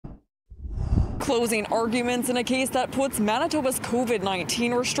Closing arguments in a case that puts Manitoba's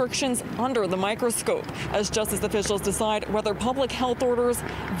COVID-19 restrictions under the microscope as justice officials decide whether public health orders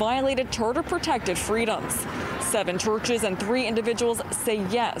violated charter-protected freedoms. 7 churches and 3 individuals say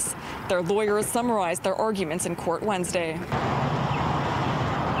yes. Their lawyers summarized their arguments in court Wednesday.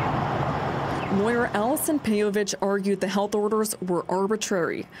 Lawyer Alison Pejovic argued the health orders were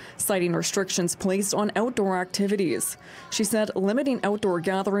arbitrary, citing restrictions placed on outdoor activities. She said limiting outdoor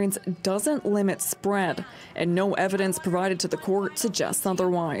gatherings doesn't limit spread, and no evidence provided to the court suggests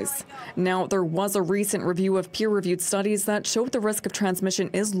otherwise. Now, there was a recent review of peer-reviewed studies that showed the risk of transmission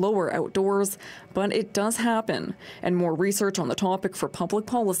is lower outdoors, but it does happen, and more research on the topic for public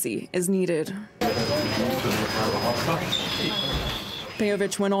policy is needed.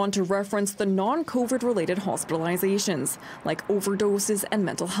 Pejovic went on to reference the non-COVID-related hospitalizations, like overdoses and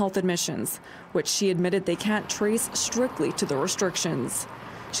mental health admissions, which she admitted they can't trace strictly to the restrictions.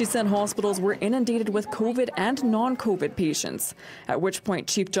 She said hospitals were inundated with COVID and non-COVID patients, at which point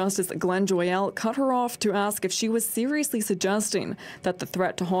Chief Justice Glenn Joyal cut her off to ask if she was seriously suggesting that the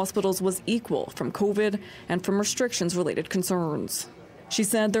threat to hospitals was equal from COVID and from restrictions-related concerns. She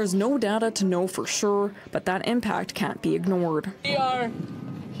said there's no data to know for sure, but that impact can't be ignored. We are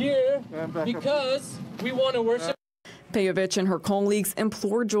here because we want to worship. Pejovic and her colleagues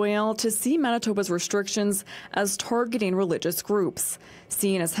implored Joyal to see Manitoba's restrictions as targeting religious groups,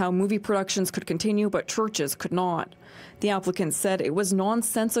 seen as how movie productions could continue but churches could not. The applicants said it was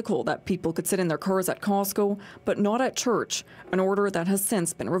nonsensical that people could sit in their cars at Costco but not at church, an order that has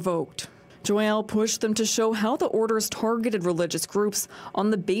since been revoked. Joyal pushed them to show how the orders targeted religious groups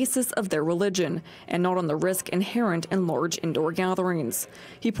on the basis of their religion and not on the risk inherent in large indoor gatherings.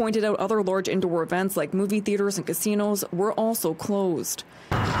 He pointed out other large indoor events like movie theaters and casinos were also closed.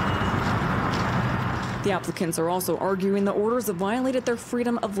 The applicants are also arguing the orders have violated their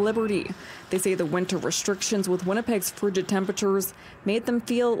freedom of liberty. They say the winter restrictions with Winnipeg's frigid temperatures made them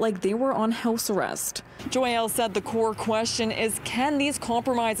feel like they were on house arrest. Joyal said the core question is, can these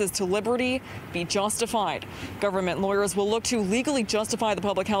compromises to liberty be justified? Government lawyers will look to legally justify the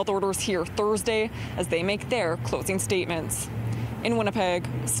public health orders here Thursday as they make their closing statements. In Winnipeg,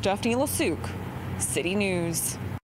 Stephanie Lasuk, City News.